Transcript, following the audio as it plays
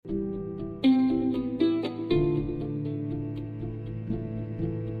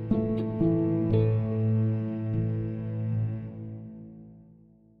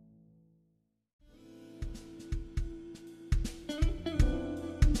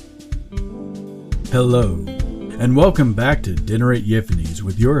Hello, and welcome back to Dinner at Yiffany's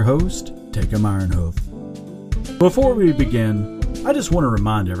with your host, Takem Ironhoof. Before we begin, I just want to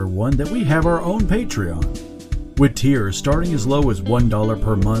remind everyone that we have our own Patreon. With tiers starting as low as $1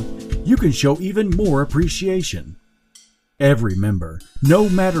 per month, you can show even more appreciation. Every member, no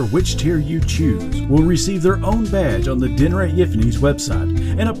matter which tier you choose, will receive their own badge on the Dinner at Yiffany's website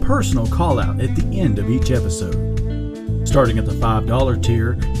and a personal call-out at the end of each episode. Starting at the $5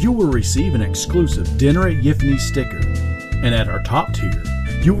 tier, you will receive an exclusive Dinner at Yiffany's sticker. And at our top tier,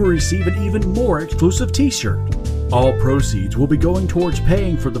 you will receive an even more exclusive t-shirt. All proceeds will be going towards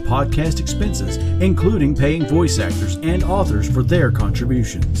paying for the podcast expenses, including paying voice actors and authors for their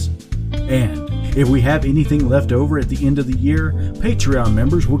contributions. And if we have anything left over at the end of the year, Patreon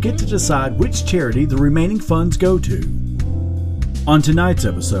members will get to decide which charity the remaining funds go to. On tonight's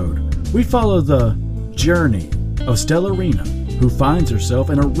episode, we follow the journey of Stellarina, who finds herself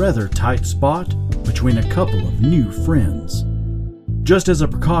in a rather tight spot between a couple of new friends. Just as a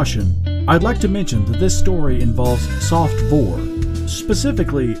precaution, I'd like to mention that this story involves soft vor,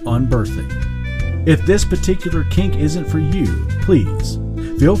 specifically on birthing. If this particular kink isn't for you, please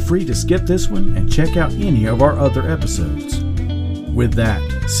feel free to skip this one and check out any of our other episodes. With that,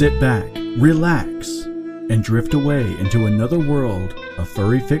 sit back, relax, and drift away into another world of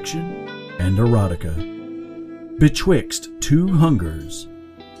furry fiction and erotica. Betwixt Two Hungers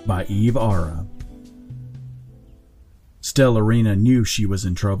by EveAra. Stellarina knew she was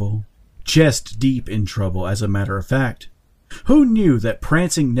in trouble. Chest deep in trouble, as a matter of fact. Who knew that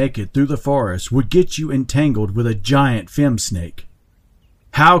prancing naked through the forest would get you entangled with a giant fem snake?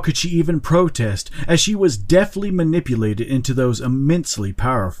 How could she even protest as she was deftly manipulated into those immensely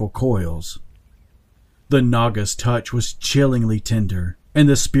powerful coils? The Naga's touch was chillingly tender, and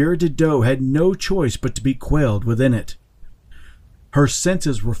the spirited doe had no choice but to be quelled within it. Her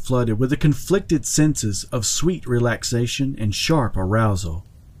senses were flooded with the conflicted senses of sweet relaxation and sharp arousal.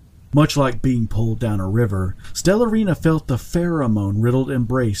 Much like being pulled down a river, Stellarina felt the pheromone-riddled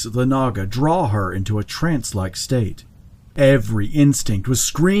embrace of the Naga draw her into a trance-like state. Every instinct was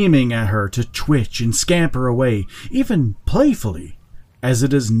screaming at her to twitch and scamper away, even playfully, as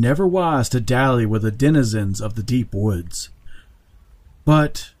it is never wise to dally with the denizens of the deep woods.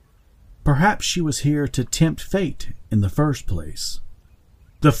 But perhaps she was here to tempt fate in the first place.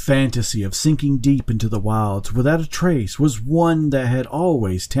 The fantasy of sinking deep into the wilds without a trace was one that had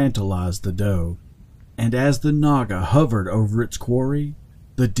always tantalized the doe, and as the Naga hovered over its quarry,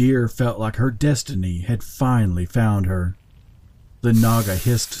 the deer felt like her destiny had finally found her. The Naga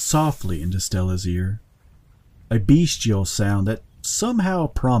hissed softly into Stella's ear, a bestial sound that somehow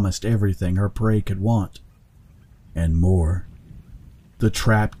promised everything her prey could want, and more. The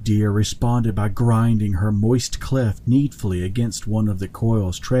trapped deer responded by grinding her moist cleft needfully against one of the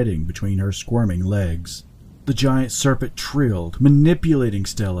coils treading between her squirming legs. The giant serpent trilled, manipulating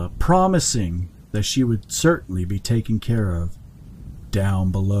Stella, promising that she would certainly be taken care of.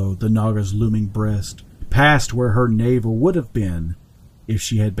 Down below the Naga's looming breast, past where her navel would have been if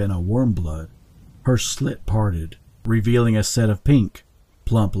she had been a warmblood, her slit parted, revealing a set of pink,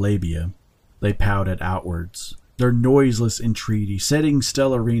 plump labia. They pouted outwards, their noiseless entreaty setting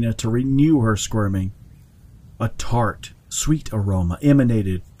Stellarina to renew her squirming. A tart, sweet aroma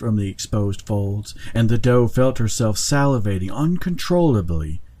emanated from the exposed folds, and the doe felt herself salivating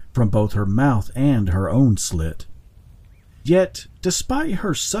uncontrollably from both her mouth and her own slit. Yet, despite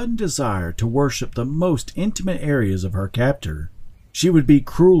her sudden desire to worship the most intimate areas of her captor, she would be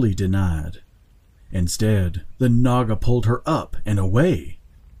cruelly denied. Instead, the Naga pulled her up and away,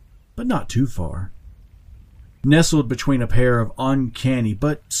 but not too far. Nestled between a pair of uncanny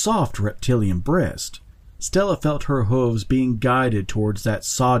but soft reptilian breasts, Stella felt her hooves being guided towards that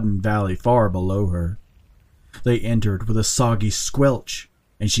sodden valley far below her. They entered with a soggy squelch,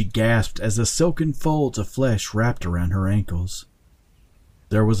 and she gasped as the silken folds of flesh wrapped around her ankles.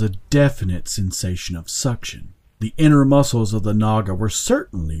 There was a definite sensation of suction. The inner muscles of the Naga were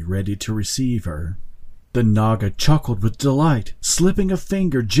certainly ready to receive her. The Naga chuckled with delight, slipping a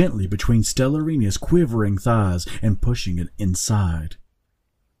finger gently between Stellarina's quivering thighs and pushing it inside.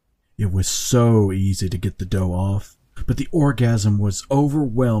 It was so easy to get the doe off, but the orgasm was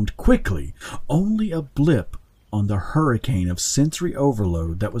overwhelmed quickly, only a blip on the hurricane of sensory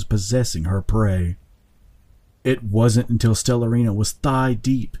overload that was possessing her prey. It wasn't until Stellarina was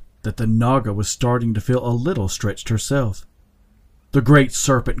thigh-deep that the Naga was starting to feel a little stretched herself. The great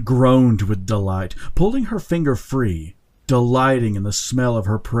serpent groaned with delight, pulling her finger free, delighting in the smell of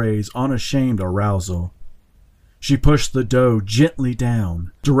her prey's unashamed arousal. She pushed the doe gently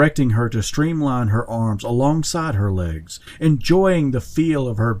down, directing her to streamline her arms alongside her legs, enjoying the feel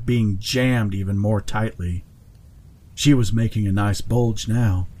of her being jammed even more tightly. She was making a nice bulge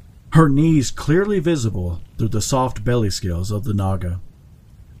now, her knees clearly visible through the soft belly scales of the Naga.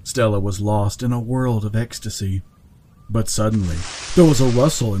 Stella was lost in a world of ecstasy. But suddenly, there was a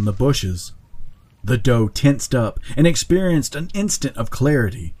rustle in the bushes. The doe tensed up and experienced an instant of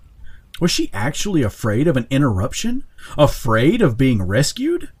clarity. Was she actually afraid of an interruption? Afraid of being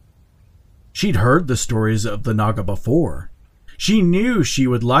rescued? She'd heard the stories of the Naga before. She knew she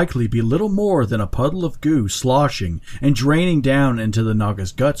would likely be little more than a puddle of goo sloshing and draining down into the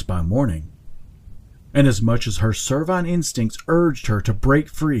Naga's guts by morning. And as much as her cervine instincts urged her to break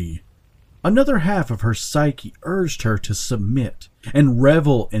free, another half of her psyche urged her to submit and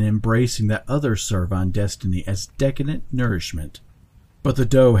revel in embracing that other cervine destiny as decadent nourishment. But the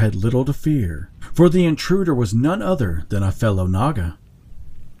doe had little to fear, for the intruder was none other than a fellow Naga.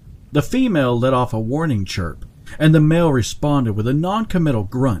 The female let off a warning chirp, and the male responded with a non-committal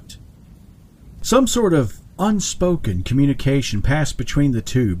grunt. Some sort of unspoken communication passed between the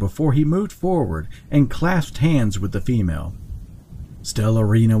two before he moved forward and clasped hands with the female.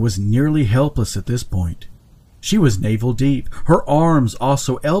 Stellarina was nearly helpless at this point. She was navel deep, her arms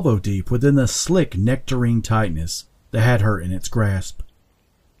also elbow deep within the slick nectarine tightness that had her in its grasp.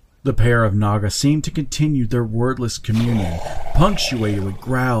 The pair of Naga seemed to continue their wordless communion, punctuated with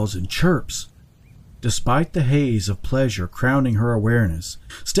growls and chirps. Despite the haze of pleasure crowning her awareness,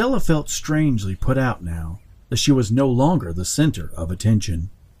 Stella felt strangely put out now that she was no longer the center of attention.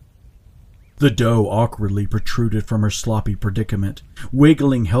 The doe awkwardly protruded from her sloppy predicament,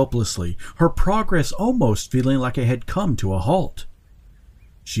 wiggling helplessly, her progress almost feeling like it had come to a halt.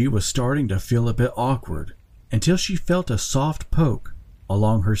 She was starting to feel a bit awkward until she felt a soft poke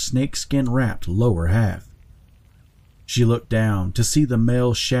along her snakeskin-wrapped lower half. She looked down to see the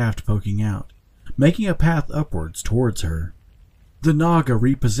male shaft poking out, making a path upwards towards her. The Naga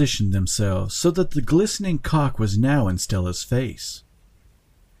repositioned themselves so that the glistening cock was now in Stella's face.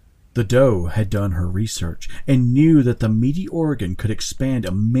 The doe had done her research and knew that the meaty organ could expand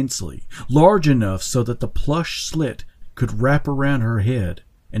immensely, large enough so that the plush slit could wrap around her head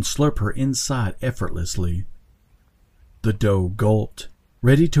and slurp her inside effortlessly. The doe gulped,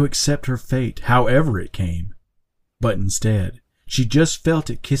 ready to accept her fate however it came. But instead, she just felt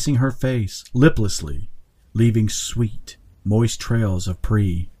it kissing her face, liplessly, leaving sweet, moist trails of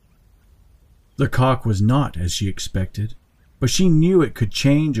pee. The cock was not as she expected, but she knew it could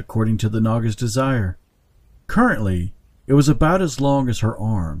change according to the Naga's desire. Currently, it was about as long as her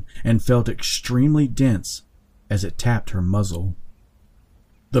arm and felt extremely dense as it tapped her muzzle.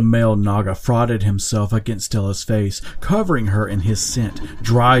 The male Naga frotted himself against Stella's face, covering her in his scent,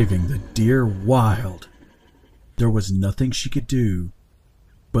 driving the deer wild. There was nothing she could do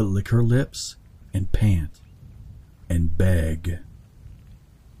but lick her lips and pant and beg.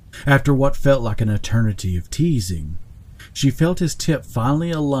 After what felt like an eternity of teasing, she felt his tip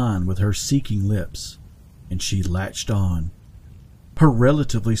finally align with her seeking lips, and she latched on. Her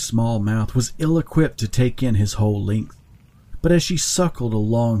relatively small mouth was ill-equipped to take in his whole length, but as she suckled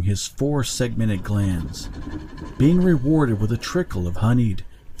along his four-segmented glands, being rewarded with a trickle of honeyed,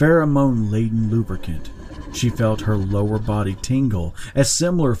 pheromone-laden lubricant, she felt her lower body tingle as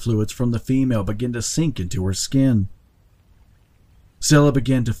similar fluids from the female began to sink into her skin. Stella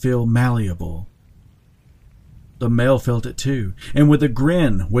began to feel malleable. The male felt it too, and with a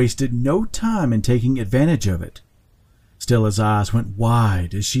grin wasted no time in taking advantage of it. Stella's eyes went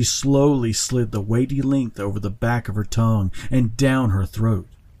wide as she slowly slid the weighty length over the back of her tongue and down her throat.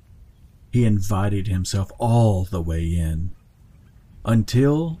 He invited himself all the way in,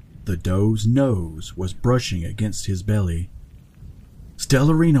 until the doe's nose was brushing against his belly.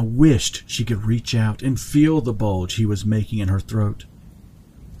 Stellarina wished she could reach out and feel the bulge he was making in her throat,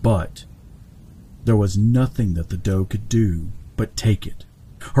 but there was nothing that the doe could do but take it,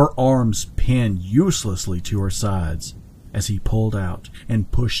 her arms pinned uselessly to her sides as he pulled out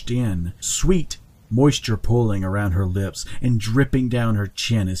and pushed in, sweet moisture pooling around her lips and dripping down her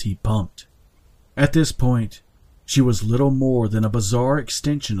chin as he pumped. At this point, she was little more than a bizarre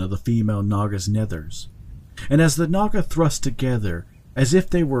extension of the female Naga's nethers, and as the Naga thrust together as if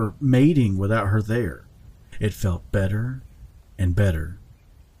they were mating without her there, it felt better and better,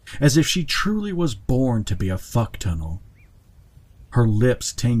 as if she truly was born to be a fuck tunnel. Her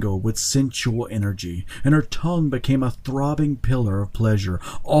lips tingled with sensual energy, and her tongue became a throbbing pillar of pleasure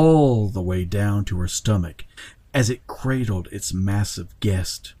all the way down to her stomach as it cradled its massive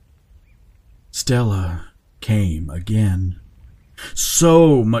guest. Stella came again.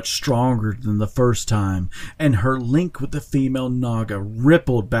 so much stronger than the first time, and her link with the female Naga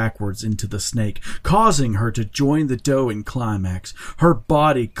rippled backwards into the snake, causing her to join the doe in climax, her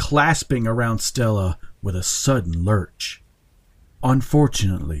body clasping around Stella with a sudden lurch.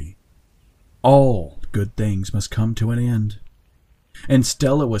 Unfortunately, all good things must come to an end, and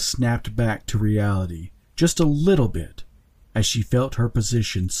Stella was snapped back to reality just a little bit as she felt her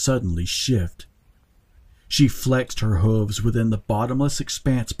position suddenly shift. She flexed her hooves within the bottomless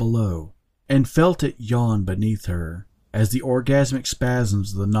expanse below and felt it yawn beneath her as the orgasmic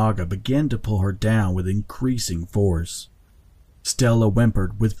spasms of the Naga began to pull her down with increasing force. Stella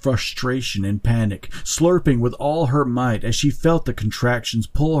whimpered with frustration and panic, slurping with all her might as she felt the contractions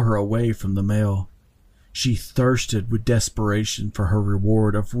pull her away from the male. She thirsted with desperation for her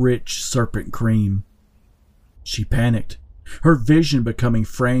reward of rich serpent cream. She panicked, her vision becoming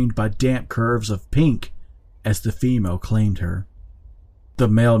framed by damp curves of pink as the female claimed her. The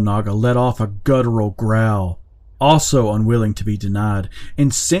male Naga let off a guttural growl, also unwilling to be denied,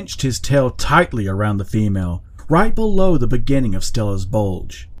 and cinched his tail tightly around the female, right below the beginning of Stella's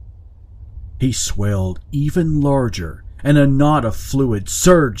bulge. He swelled even larger, and a knot of fluid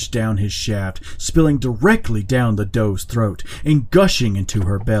surged down his shaft, spilling directly down the doe's throat and gushing into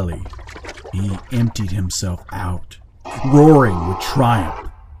her belly. He emptied himself out, roaring with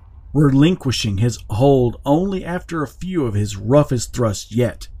triumph, relinquishing his hold only after a few of his roughest thrusts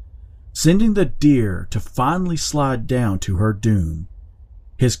yet, sending the deer to finally slide down to her doom,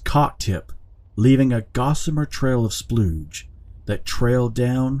 his cock tip leaving a gossamer trail of splooge that trailed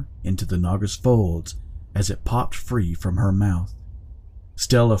down into the Naga's folds as it popped free from her mouth.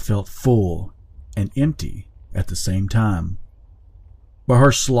 Stella felt full and empty at the same time, but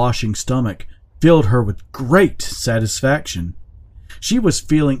her sloshing stomach filled her with great satisfaction. She was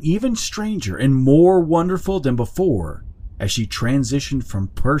feeling even stranger and more wonderful than before as she transitioned from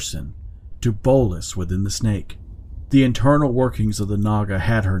person to bolus within the snake. The internal workings of the Naga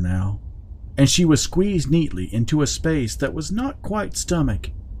had her now, and she was squeezed neatly into a space that was not quite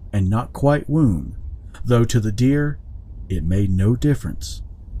stomach and not quite womb, though to the deer it made no difference.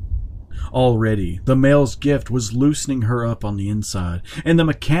 Already, the male's gift was loosening her up on the inside, and the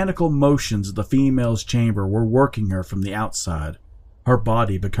mechanical motions of the female's chamber were working her from the outside, her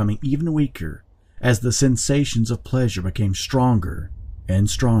body becoming even weaker as the sensations of pleasure became stronger and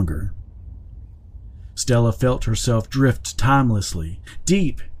stronger. Stella felt herself drift timelessly,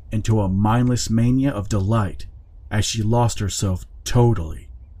 deep into a mindless mania of delight as she lost herself totally,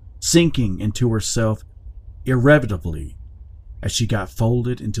 sinking into herself irrevocably as she got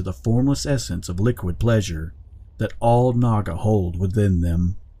folded into the formless essence of liquid pleasure that all Naga hold within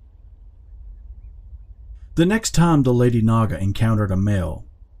them. The next time the Lady Naga encountered a male,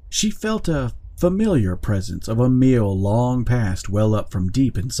 she felt a familiar presence of a meal long past well up from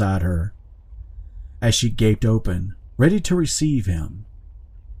deep inside her. As she gaped open, ready to receive him,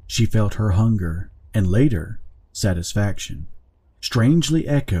 she felt her hunger, and later, satisfaction, strangely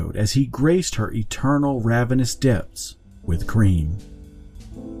echoed as he graced her eternal ravenous depths with cream.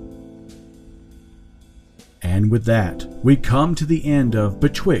 And with that, we come to the end of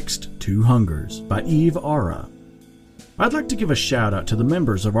Betwixt Two Hungers by EveAra. I'd like to give a shout out to the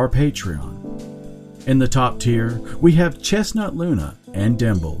members of our Patreon. In the top tier, we have Chestnut Luna and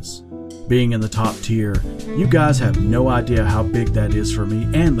Dimbles. Being in the top tier, you guys have no idea how big that is for me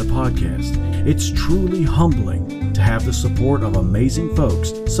and the podcast. It's truly humbling to have the support of amazing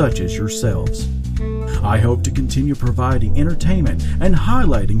folks such as yourselves. I hope to continue providing entertainment and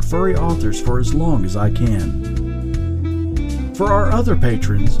highlighting furry authors for as long as I can. For our other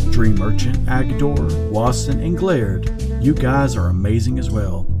patrons, Dream Merchant, Agador, Wasson, and Glared, you guys are amazing as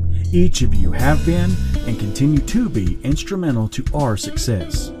well. Each of you have been and continue to be instrumental to our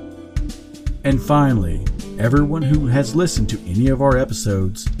success. And finally, everyone who has listened to any of our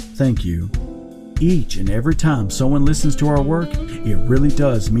episodes, thank you. Each and every time someone listens to our work, it really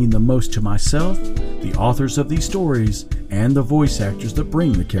does mean the most to myself, the authors of these stories, and the voice actors that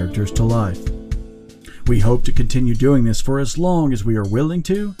bring the characters to life. We hope to continue doing this for as long as we are willing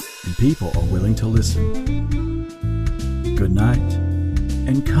to, and people are willing to listen. Good night,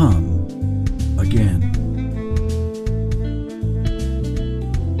 and come again.